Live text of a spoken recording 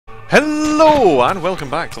Hello and welcome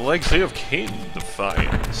back to Legacy of Kain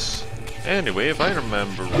Defiance. Anyway, if I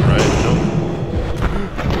remember right, no.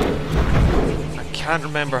 I can't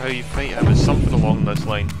remember how you fight him. It's something along this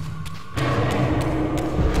line. I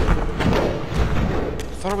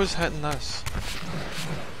thought I was hitting this.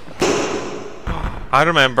 I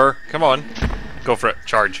remember. Come on. Go for it.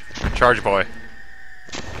 Charge. Charge, boy.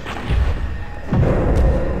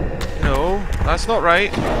 No, that's not right.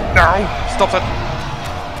 No! Stop it!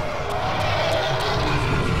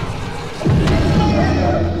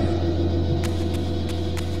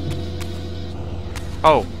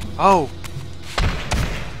 Oh. Oh!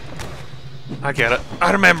 I get it. I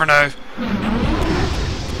remember now!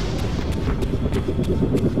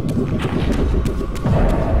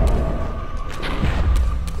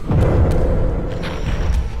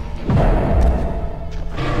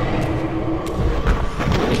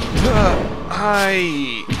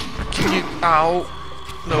 Hi! Can you... Ow!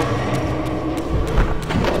 No.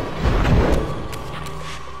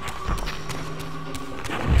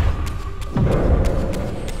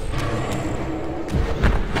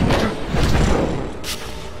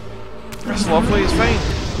 That's lovely, it's fine.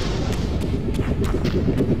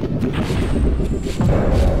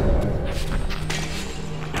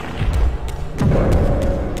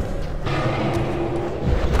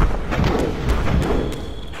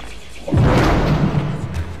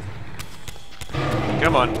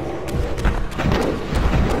 Come on.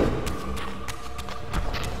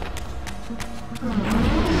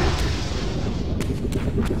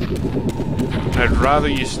 I'd rather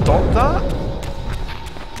you stop that.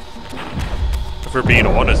 If we're being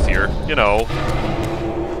honest here, you know.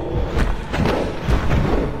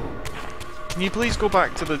 Can you please go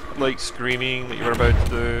back to the, like, screaming that you were about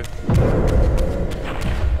to do?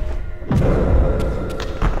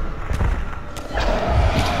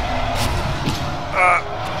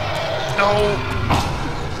 No!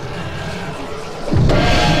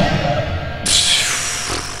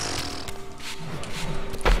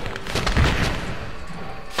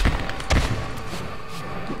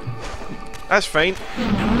 That's fine.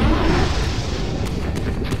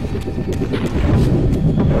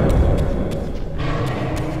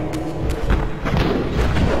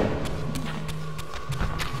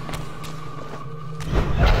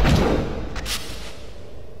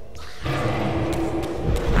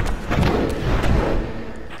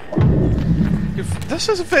 This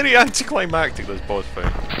is very anticlimactic, this boss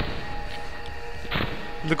fight.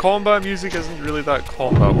 The combat music isn't really that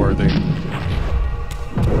combat worthy.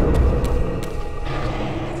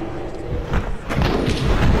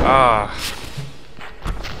 Ah.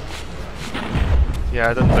 Yeah,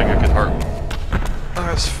 I didn't think I could hurt him.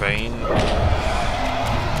 That's fine.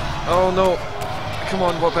 Oh no. Come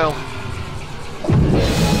on, what bell?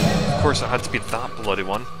 Of course it had to be that bloody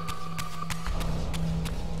one.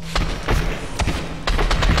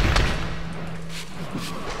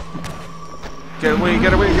 Get away,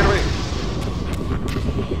 get away, get away!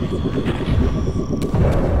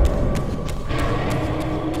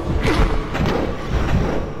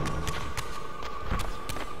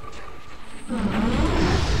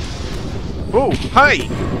 Oh, hi!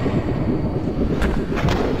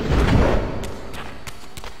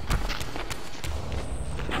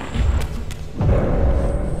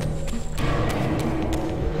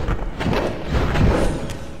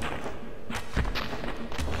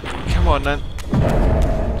 Come on then.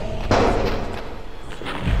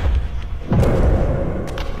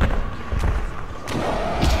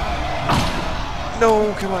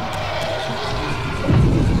 No, come on.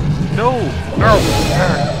 No! Oh!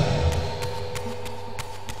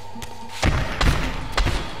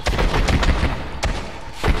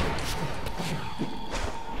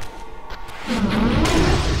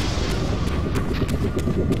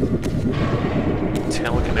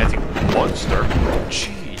 Telekinetic monster?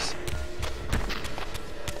 Jeez.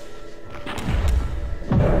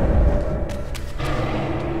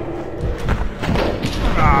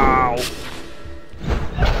 Ow!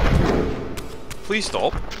 Please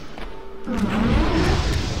stop.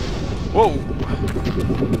 Whoa!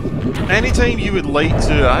 Anytime you would like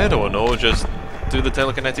to, I don't know, just do the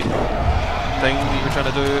telekinetic thing that you were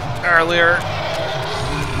trying to do earlier.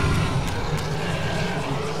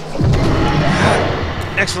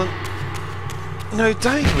 Excellent. Now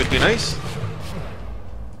dying would be nice.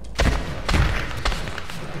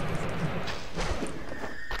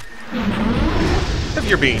 If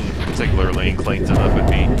you're being particularly inclined to, that would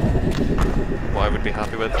be what I would be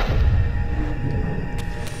happy with.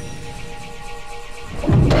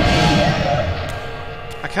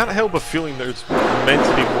 I can't help but feeling that it's meant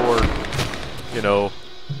to be more, you know,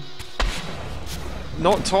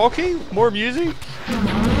 Not talking? More music?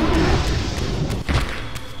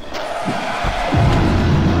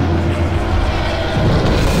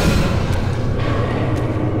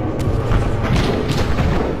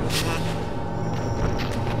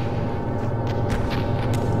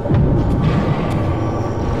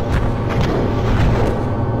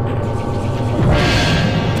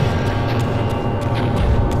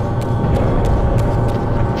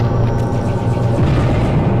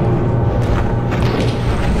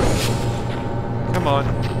 Come on.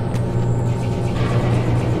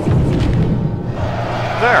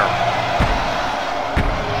 There!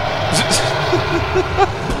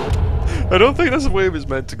 I don't think that's the way it was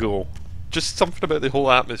meant to go. Just something about the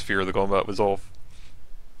whole atmosphere of the combat was off.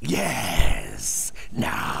 Yes,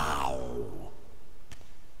 now.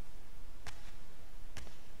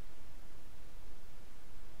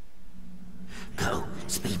 Go,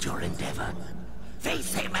 speed your endeavor.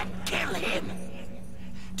 Face him and kill him.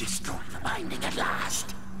 Destroy the binding at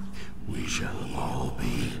last. We shall all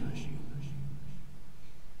be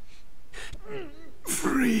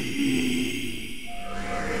free.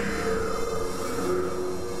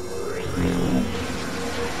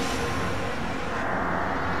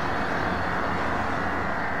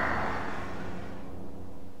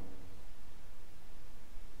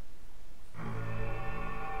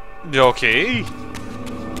 Okay. A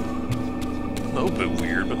little bit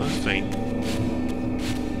weird, but that's fine.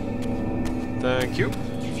 Thank you.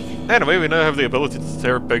 Anyway, we now have the ability to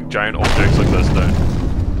tear big giant objects like this down.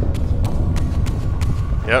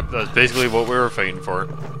 Yep, that's basically what we were fighting for.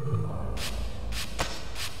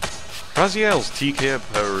 Raziel's TK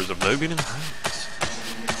powers have now been enhanced.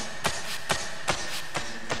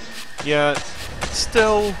 Yeah,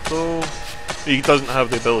 still, though, he doesn't have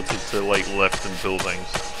the ability to, like, lift and pull things.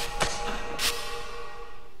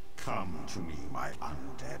 Come to me, my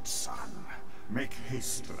undead son. Make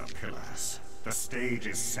haste to the pillars. The stage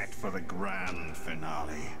is set for the grand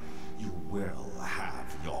finale. You will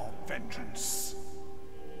have your vengeance.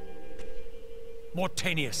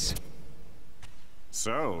 Mortanius.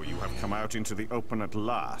 So, you have come out into the open at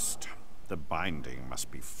last. The binding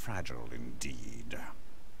must be fragile indeed.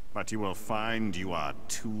 But you will find you are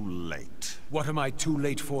too late. What am I too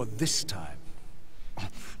late for this time?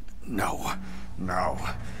 No, no,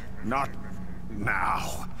 not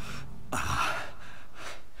now.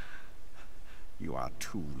 You are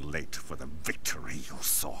too late for the victory you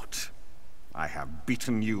sought. I have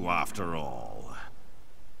beaten you after all.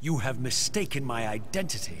 You have mistaken my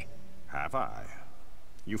identity. Have I?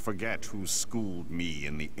 You forget who schooled me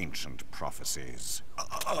in the ancient prophecies.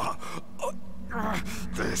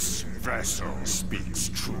 This vessel speaks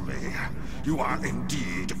truly. You are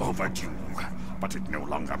indeed overdue, but it no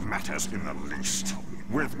longer matters in the least.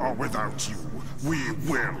 With or without you, we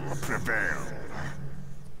will prevail.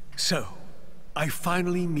 So, I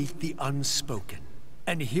finally meet the unspoken.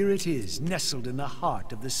 And here it is, nestled in the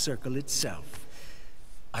heart of the circle itself.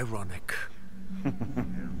 Ironic.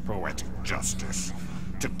 Poetic justice.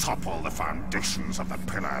 To topple the foundations of the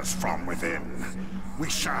pillars from within. We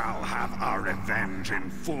shall have our revenge in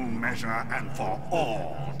full measure and for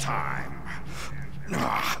all time.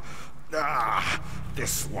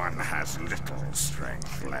 This one has little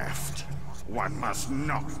strength left. One must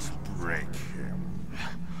not break him.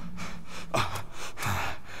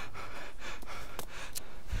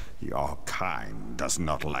 Your kind does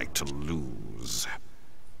not like to lose.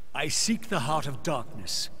 I seek the heart of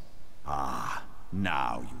darkness. Ah,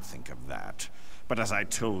 now you think of that. But as I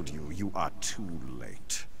told you, you are too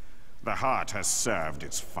late. The heart has served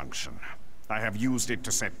its function. I have used it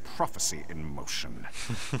to set prophecy in motion.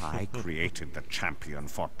 I created the champion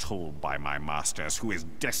foretold by my masters, who is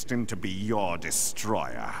destined to be your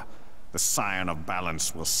destroyer. The Scion of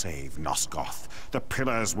Balance will save Nosgoth. The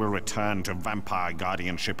Pillars will return to vampire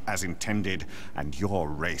guardianship as intended, and your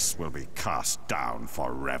race will be cast down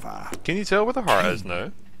forever. Can you tell where the heart is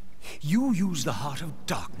now? You use the heart of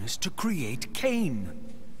darkness to create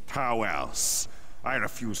Kain. How else? I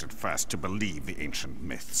refused at first to believe the ancient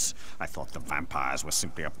myths. I thought the vampires were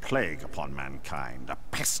simply a plague upon mankind, a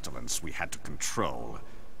pestilence we had to control.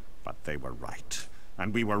 But they were right,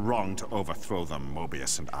 and we were wrong to overthrow them,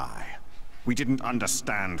 Mobius and I. We didn't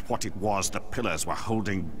understand what it was the Pillars were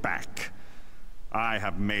holding back. I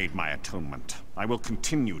have made my atonement. I will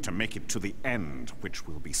continue to make it to the end, which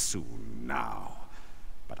will be soon now.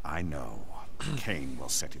 But I know Kain will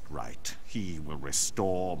set it right. He will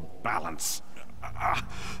restore balance.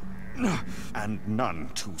 And none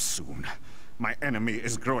too soon. My enemy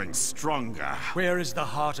is growing stronger. Where is the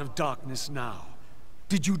heart of darkness now?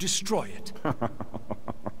 Did you destroy it?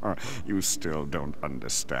 You still don't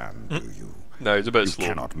understand, do you? No, it's a bit You slow.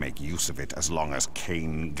 cannot make use of it as long as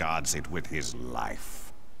Kain guards it with his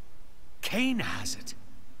life. Kain has it.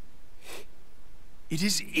 It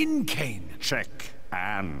is in Kain. Check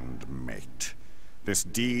and mate. This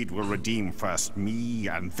deed will redeem first me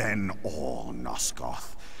and then all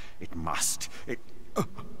Nosgoth. It must.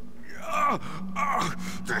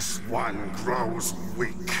 This one grows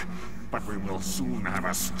weak, but we will soon have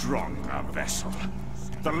a stronger vessel.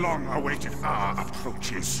 The long-awaited hour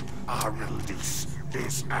approaches. Our release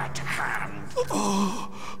is at hand.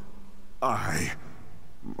 I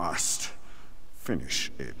must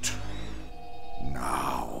finish it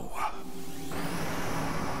now.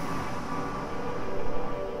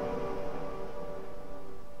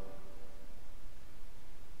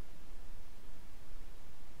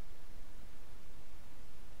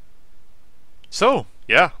 So,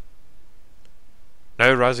 yeah.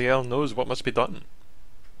 Now Raziel knows what must be done.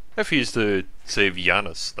 If he's to save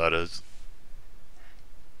Yanis, that is.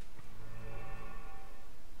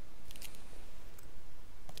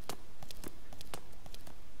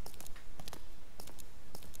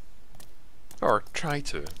 Or try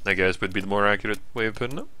to, I guess would be the more accurate way of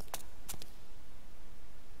putting it.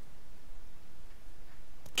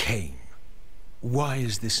 Kain, why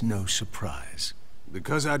is this no surprise?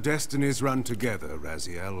 Because our destinies run together,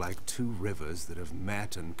 Raziel, like two rivers that have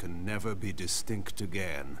met and can never be distinct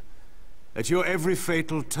again. At your every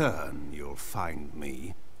fatal turn, you'll find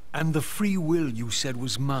me. And the free will you said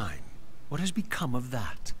was mine. What has become of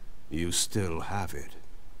that? You still have it.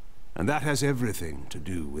 And that has everything to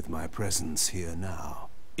do with my presence here now.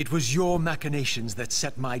 It was your machinations that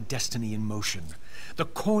set my destiny in motion. The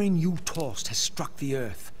coin you tossed has struck the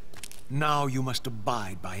earth. Now you must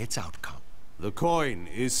abide by its outcome. The coin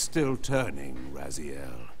is still turning,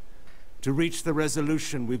 Raziel. To reach the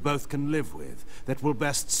resolution we both can live with, that will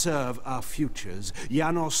best serve our futures,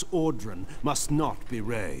 Janos Audron must not be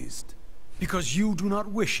raised. Because you do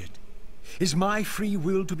not wish it. Is my free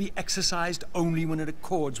will to be exercised only when it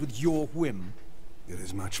accords with your whim? There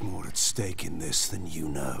is much more at stake in this than you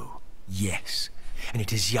know. Yes, and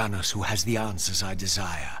it is Janos who has the answers I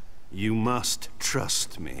desire. You must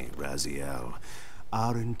trust me, Raziel.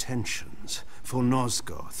 Our intentions, for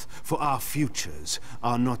Nosgoth, for our futures,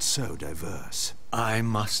 are not so diverse. I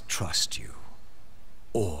must trust you.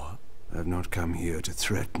 Or... I've not come here to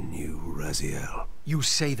threaten you, Raziel. You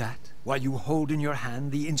say that while you hold in your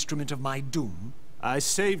hand the instrument of my doom? I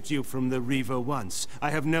saved you from the Reaver once.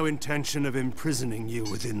 I have no intention of imprisoning you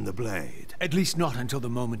within the blade. At least not until the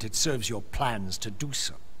moment it serves your plans to do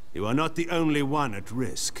so. You are not the only one at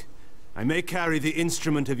risk. I may carry the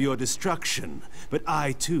instrument of your destruction, but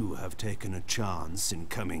I too have taken a chance in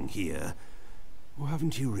coming here. Or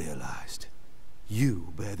haven't you realized?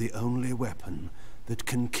 You bear the only weapon that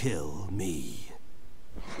can kill me.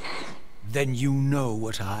 Then you know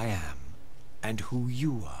what I am, and who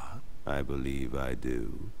you are. I believe I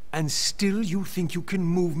do. And still you think you can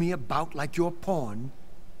move me about like your pawn?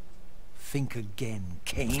 Think again,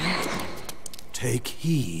 Kain. Take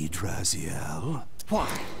heed, Raziel.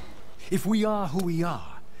 Why? If we are who we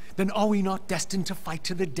are, then are we not destined to fight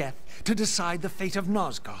to the death to decide the fate of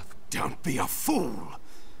Nosgoth? Don't be a fool!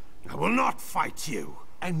 I will not fight you!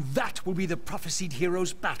 And that will be the prophesied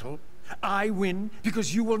hero's battle? I win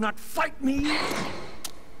because you will not fight me?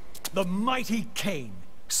 The mighty Kain,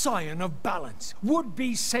 scion of balance,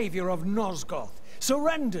 would-be savior of Nosgoth,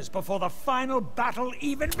 surrenders before the final battle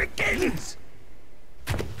even begins!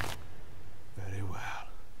 Very well.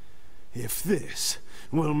 If this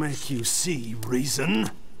will make you see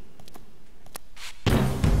reason...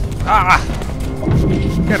 Ah!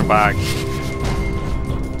 Get back.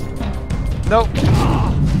 Nope.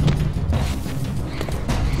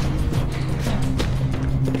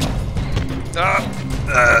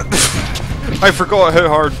 I forgot how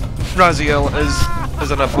hard Raziel is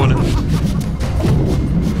as an opponent.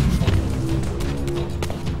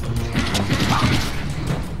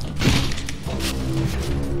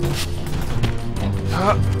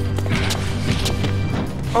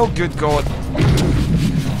 Oh, good God.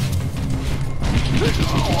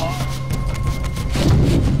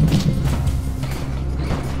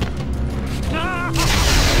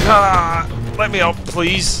 Let me up,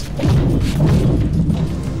 please.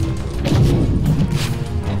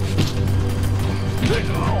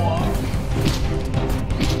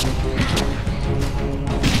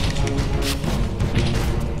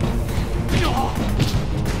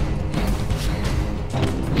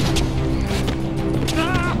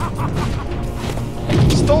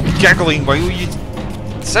 Stop giggling while you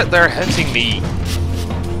sit there hitting me.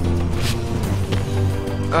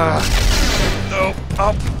 No,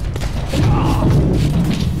 up.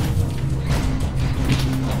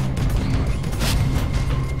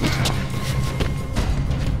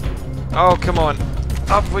 Oh, come on.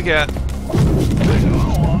 Up we get.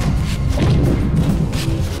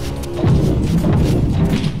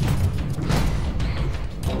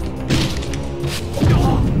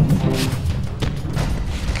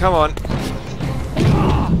 Come on.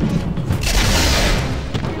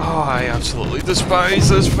 Oh, I absolutely despise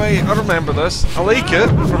this fight. I remember this. I like it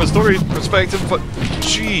from a story perspective, but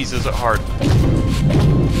jeez, is it hard.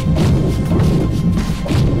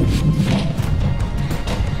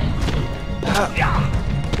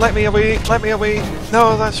 Let me away, let me away.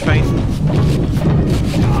 No, that's fine.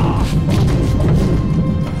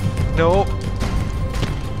 No.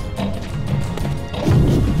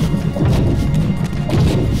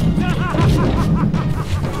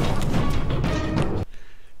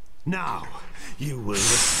 Now, you will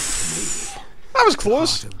listen to me. That was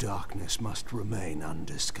close. Heart of darkness must remain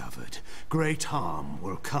undiscovered. Great harm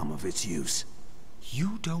will come of its use.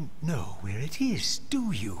 You don't know where it is,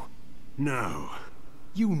 do you? No.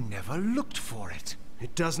 You never looked for it.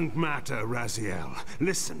 It doesn't matter, Raziel.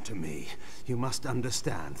 Listen to me. You must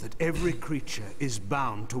understand that every creature is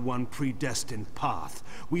bound to one predestined path.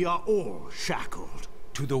 We are all shackled.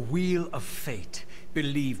 To the wheel of fate.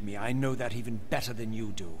 Believe me, I know that even better than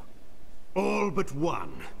you do. All but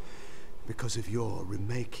one. Because of your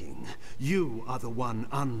remaking, you are the one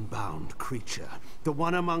unbound creature. The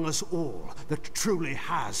one among us all that truly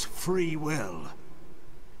has free will.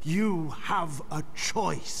 You have a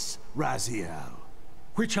choice, Raziel.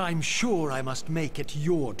 Which I'm sure I must make at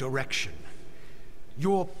your direction.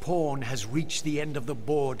 Your pawn has reached the end of the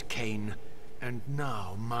board, Kain. And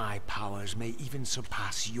now my powers may even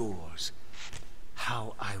surpass yours.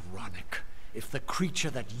 How ironic if the creature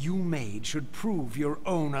that you made should prove your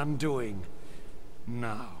own undoing.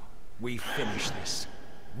 Now, we finish this,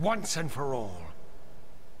 once and for all.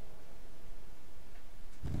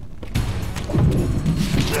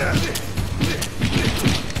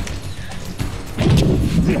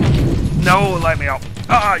 No, let me up.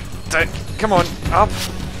 Ah, come on, up.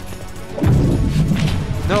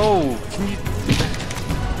 No, can you...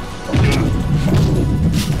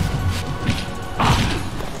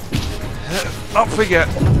 Up we get.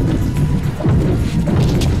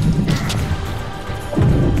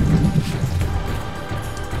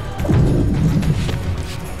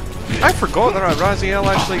 I forgot that Raziel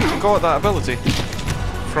actually got that ability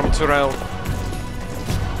from Terrell.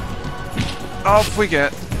 Off we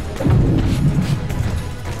get.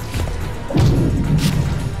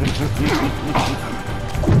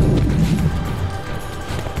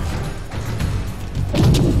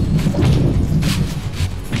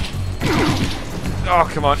 Oh,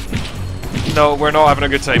 come on. No, we're not having a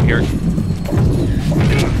good time here.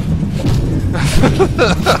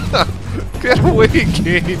 Get away,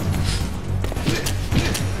 Kain.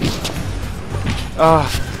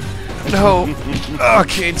 No. Oh,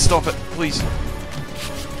 Kain, stop it, please.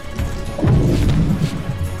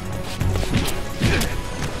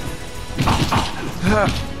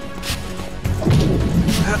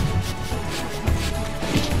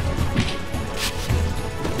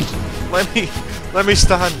 Let me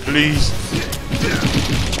stand, please.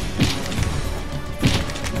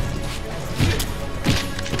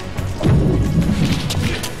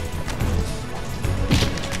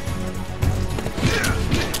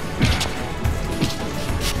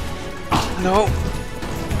 No.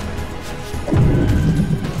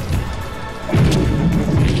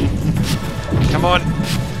 Come on.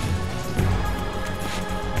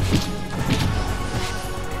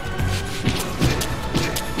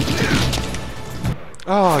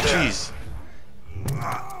 Oh, jeez.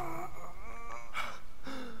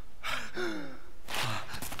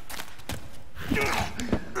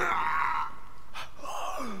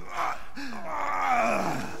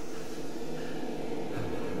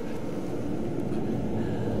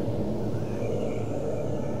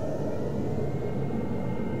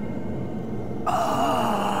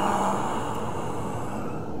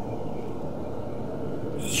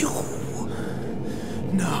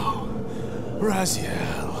 No.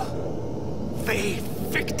 Raziel. Ve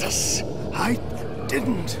Victus! I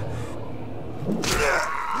didn't.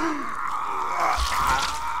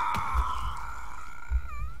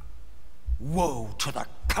 Woe to the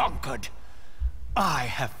conquered! I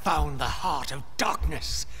have found the heart of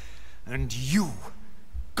darkness, and you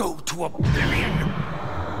go to oblivion!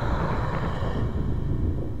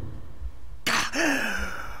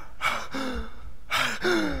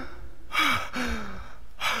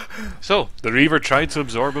 So, the Reaver tried to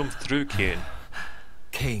absorb him through Kain.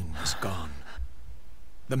 Kain was gone.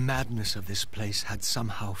 The madness of this place had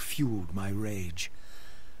somehow fueled my rage,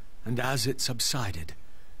 and as it subsided,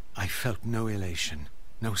 I felt no elation.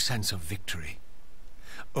 No sense of victory.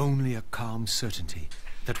 Only a calm certainty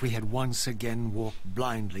that we had once again walked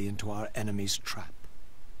blindly into our enemy's trap.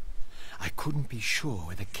 I couldn't be sure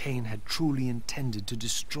whether Kain had truly intended to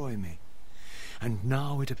destroy me, and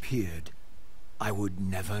now it appeared I would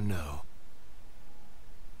never know.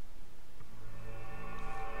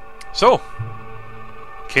 So,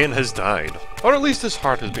 Kain has died, or at least his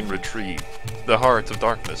heart has been retrieved. The heart of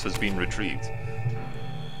darkness has been retrieved.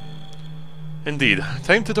 Indeed,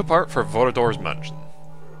 time to depart for Vorador's mansion.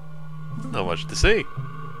 Not much to say.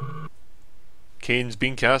 Kain's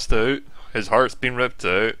been cast out, his heart's been ripped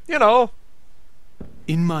out, you know.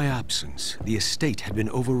 In my absence, the estate had been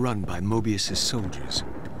overrun by Mobius's soldiers.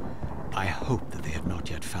 I hoped that they had not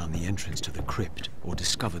yet found the entrance to the crypt or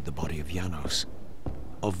discovered the body of Janos.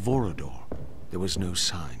 Of Vorador, there was no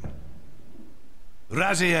sign.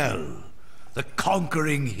 Raziel, the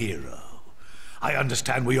conquering hero. I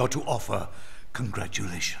understand we ought to offer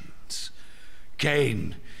congratulations.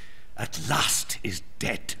 Kain, at last, is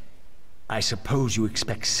dead. I suppose you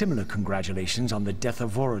expect similar congratulations on the death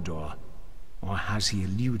of Vorador. Or has he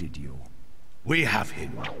eluded you? We have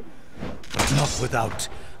him, but not without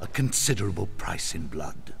a considerable price in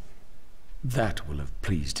blood. That will have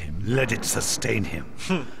pleased him. Let it sustain him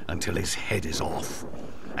until his head is off,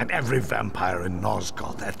 and every vampire in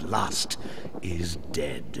Nosgoth at last is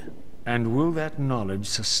dead. And will that knowledge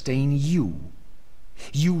sustain you?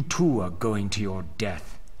 You too are going to your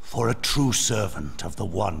death. For a true servant of the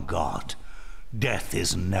one God, death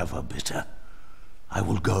is never bitter. I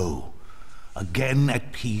will go, again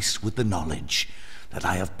at peace with the knowledge that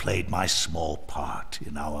I have played my small part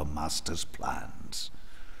in our master's plans.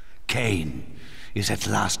 Kain is at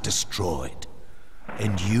last destroyed,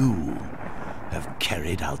 and you have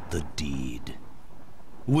carried out the deed.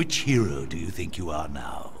 Which hero do you think you are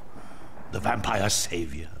now? The vampire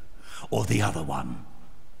savior, or the other one?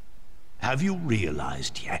 Have you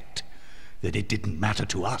realized yet that it didn't matter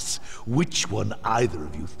to us which one either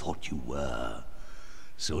of you thought you were,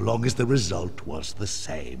 so long as the result was the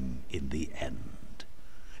same in the end?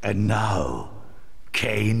 And now,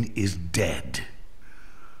 Kain is dead.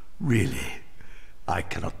 Really, I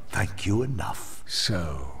cannot thank you enough.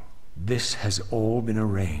 So, this has all been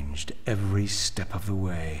arranged every step of the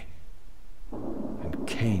way. And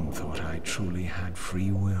Kain thought I truly had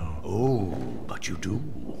free will. Oh, but you do.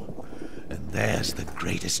 And there's the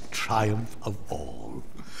greatest triumph of all.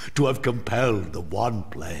 To have compelled the one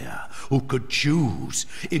player who could choose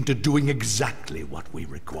into doing exactly what we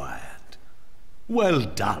required. Well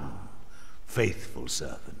done, faithful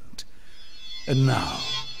servant. And now,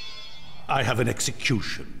 I have an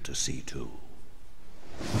execution to see to.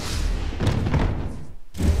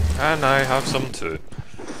 And I have some too.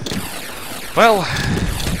 Well,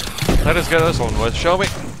 let us get this on with, shall we?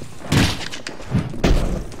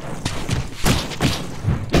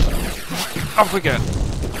 Off we get.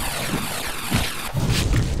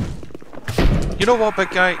 You know what, big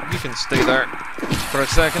guy? You can stay there for a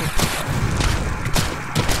second.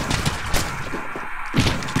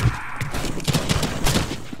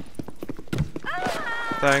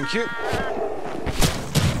 Thank you.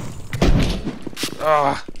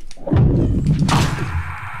 Ah.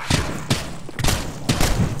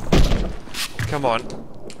 Come on.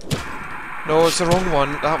 No, it's the wrong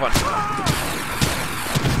one. That one.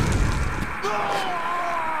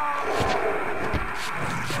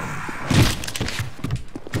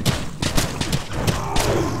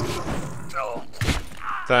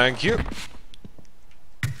 Thank you.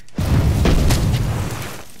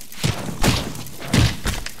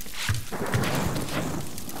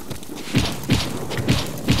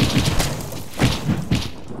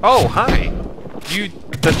 Oh, hi! You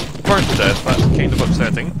didn't burn to death, that's kind of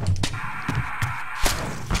upsetting.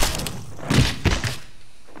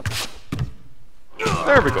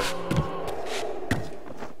 There we go.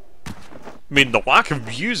 I mean, the lack of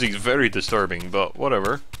music is very disturbing, but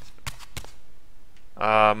whatever.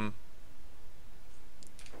 I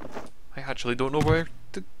actually don't know where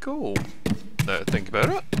to go, now that I think about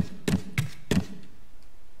it.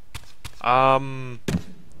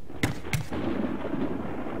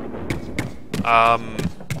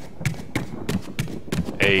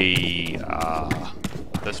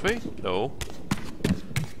 This way? No.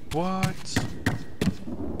 What?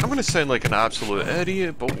 I'm gonna sound like an absolute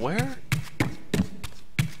idiot, but where?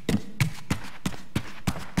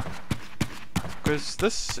 Because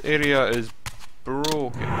this area is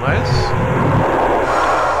broken. Unless...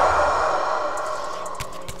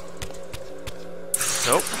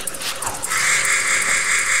 Nope.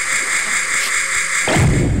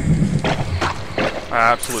 I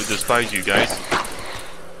absolutely despise you guys.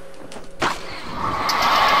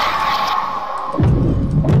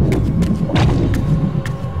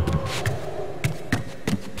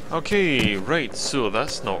 Okay, right, so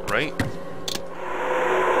that's not right.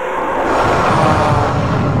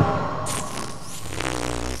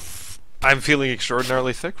 I'm feeling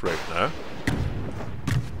extraordinarily thick right now.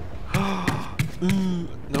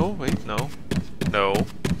 No, wait, no. No.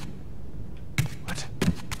 What?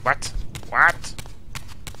 What? What?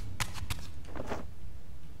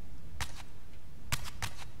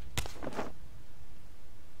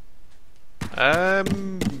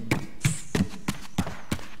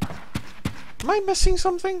 Am I missing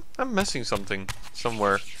something? I'm missing something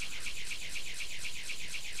somewhere.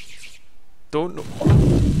 Don't know.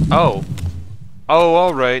 Oh. Oh,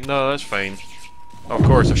 alright. No, that's fine. Of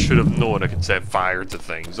course, I should have known I could set fire to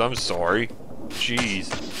things. I'm sorry.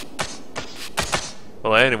 Jeez.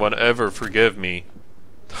 Will anyone ever forgive me?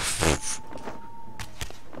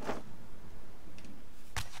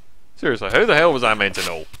 Seriously, how the hell was I meant to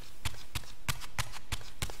know?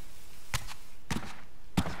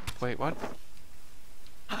 Wait, what?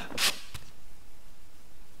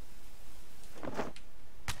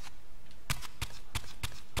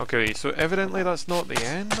 Okay, so evidently that's not the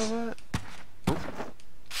end of it. Oh.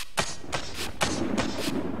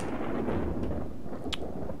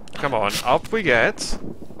 Come on, up we get.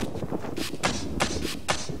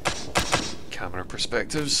 Camera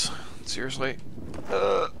perspectives. Seriously.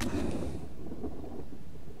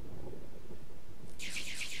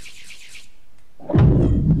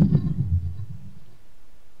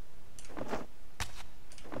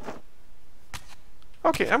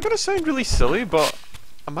 Okay, I'm gonna sound really silly, but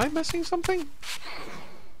am I missing something?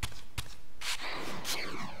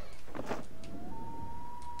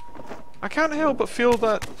 I can't help but feel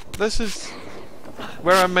that this is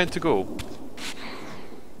where I'm meant to go.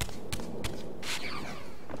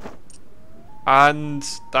 And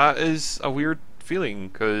that is a weird feeling,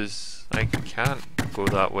 because I can't go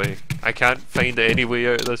that way. I can't find any way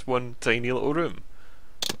out of this one tiny little room.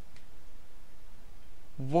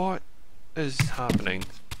 What is happening?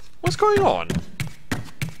 What's going on?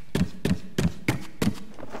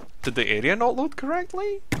 Did the area not load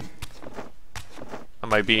correctly?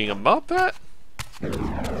 Am I being a muppet?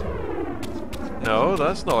 No,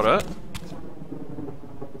 that's not it.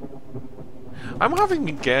 I'm having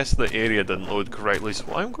to guess the area didn't load correctly, so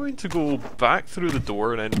I'm going to go back through the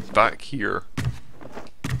door and then back here.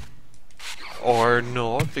 Or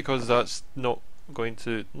not, because that's not going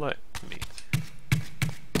to let me.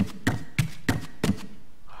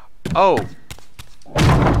 Oh!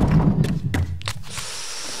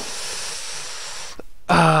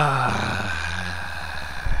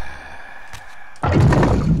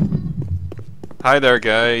 Hi there,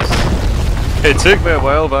 guys. It took me a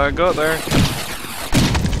while, but I got there.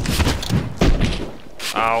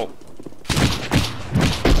 Ow.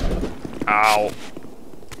 Ow.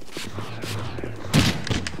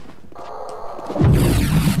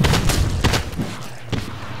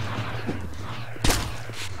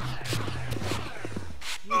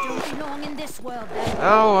 You don't belong in this world, then.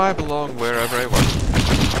 Oh, I belong wherever I want.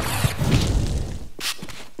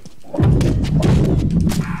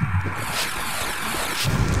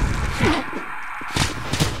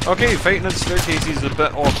 Okay, fighting in staircases is a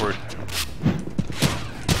bit awkward.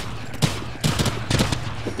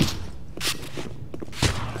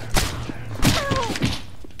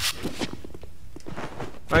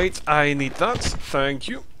 Right, I need that. Thank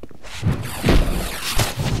you.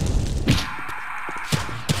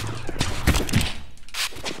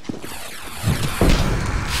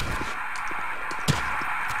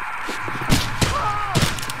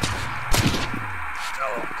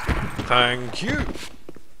 Thank you.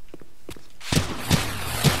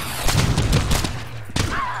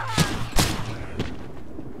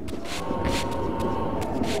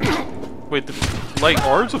 Wait, the light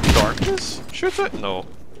orbs of darkness? Shoot it? No.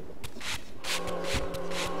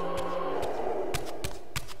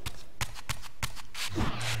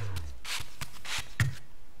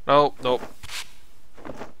 No, nope.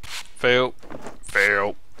 Fail.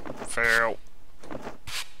 Fail. Fail.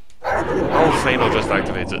 Oh, fine, I'll just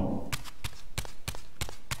activate it.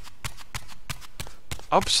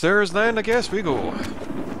 Upstairs then, I guess we go.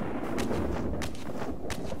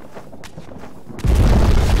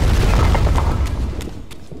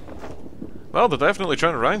 Well, they're definitely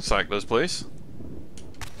trying to ransack this place.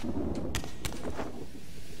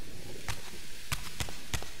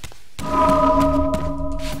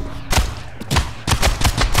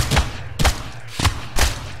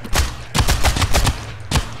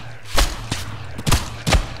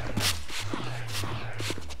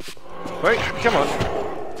 Wait, come on.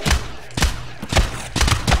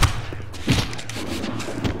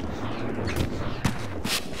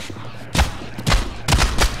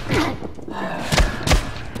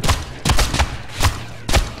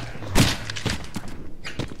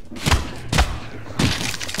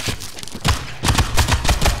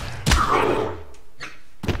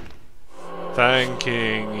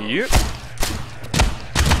 Thanking you.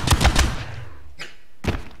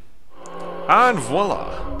 And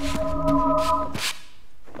voila.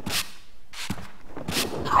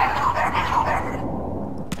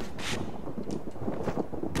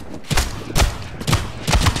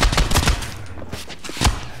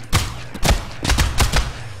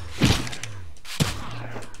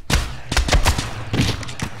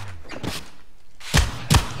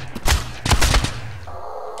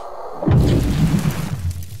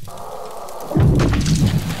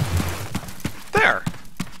 There!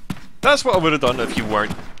 That's what I would have done if you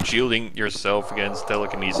weren't shielding yourself against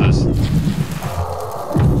telekinesis.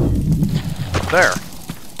 There.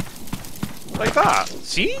 Like that.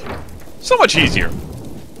 See? So much easier.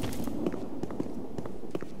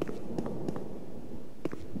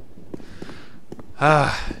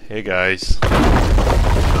 Ah, hey guys.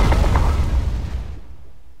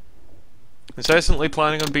 Incessantly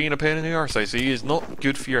planning on being a pain in the arse, I see, is not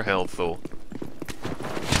good for your health though.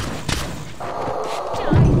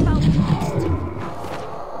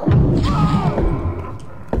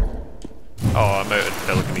 Oh, I'm out of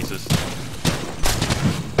telekinesis.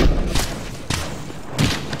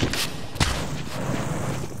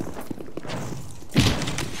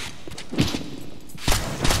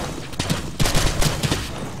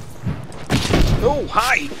 Oh,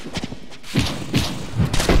 hi!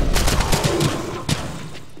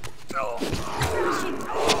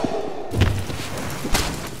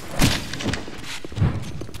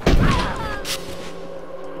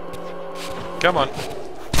 Come on.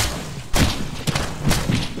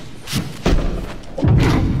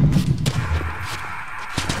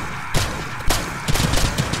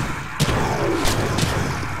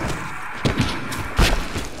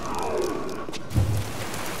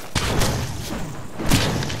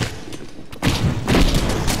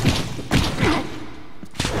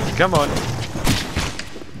 Come on.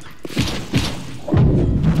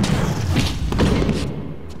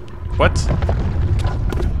 What?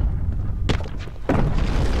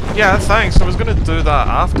 Yeah, thanks. I was gonna do that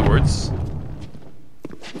afterwards.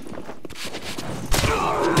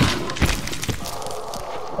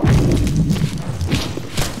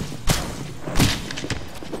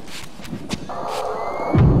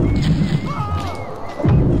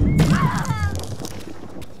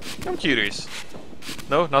 I'm curious.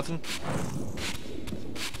 No, nothing.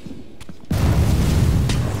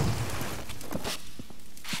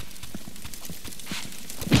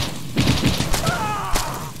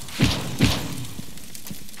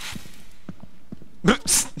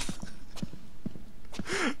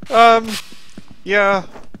 Yeah,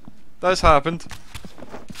 that's happened.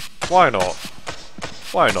 Why not?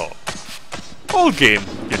 Why not? Old game,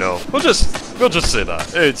 you know. We'll just say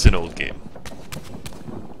that. It's an old game.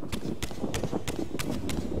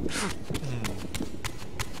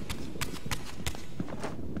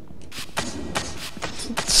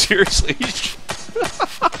 Seriously?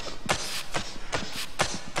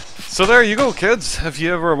 So there you go, kids. If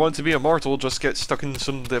you ever want to be immortal, just get stuck in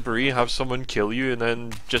some debris, have someone kill you, and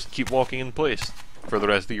then just keep walking in place for the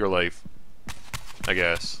rest of your life. I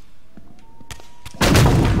guess.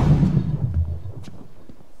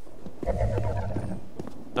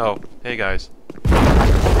 Oh, hey guys.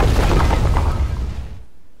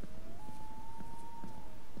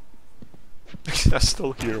 I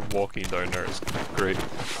still hear him walking down there. It's great.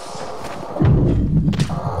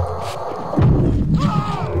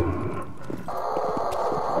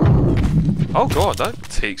 Oh god, that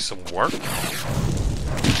takes some work.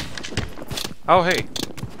 Oh hey.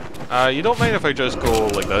 You don't mind if I just go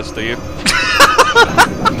like this, do you?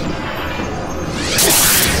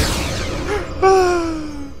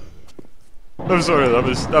 I'm sorry, that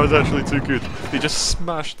was actually too good. He just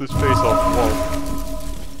smashed his face off the wall.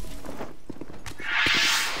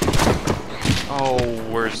 Oh,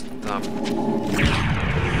 where's that?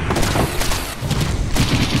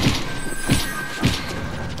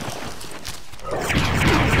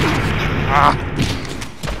 Ah!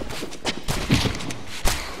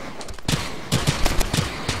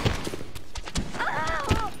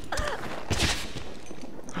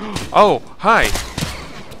 Oh, hi!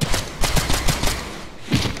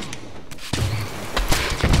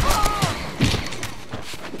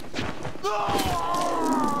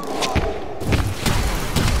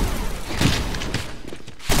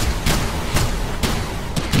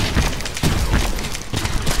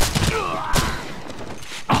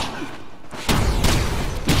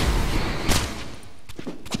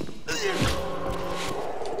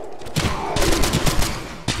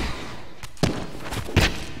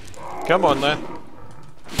 Come on then.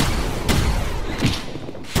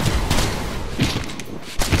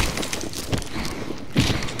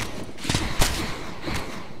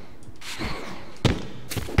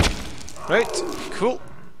 Right, cool.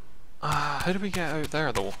 How do we get out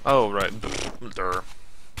there, though? Oh, right.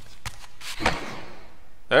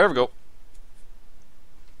 There we go.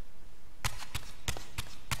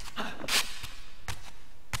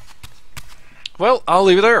 Well, I'll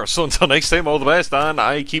leave it there. So until next time, all the best, and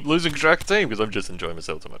I keep losing track of time because I'm just enjoying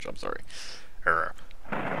myself too much. I'm sorry.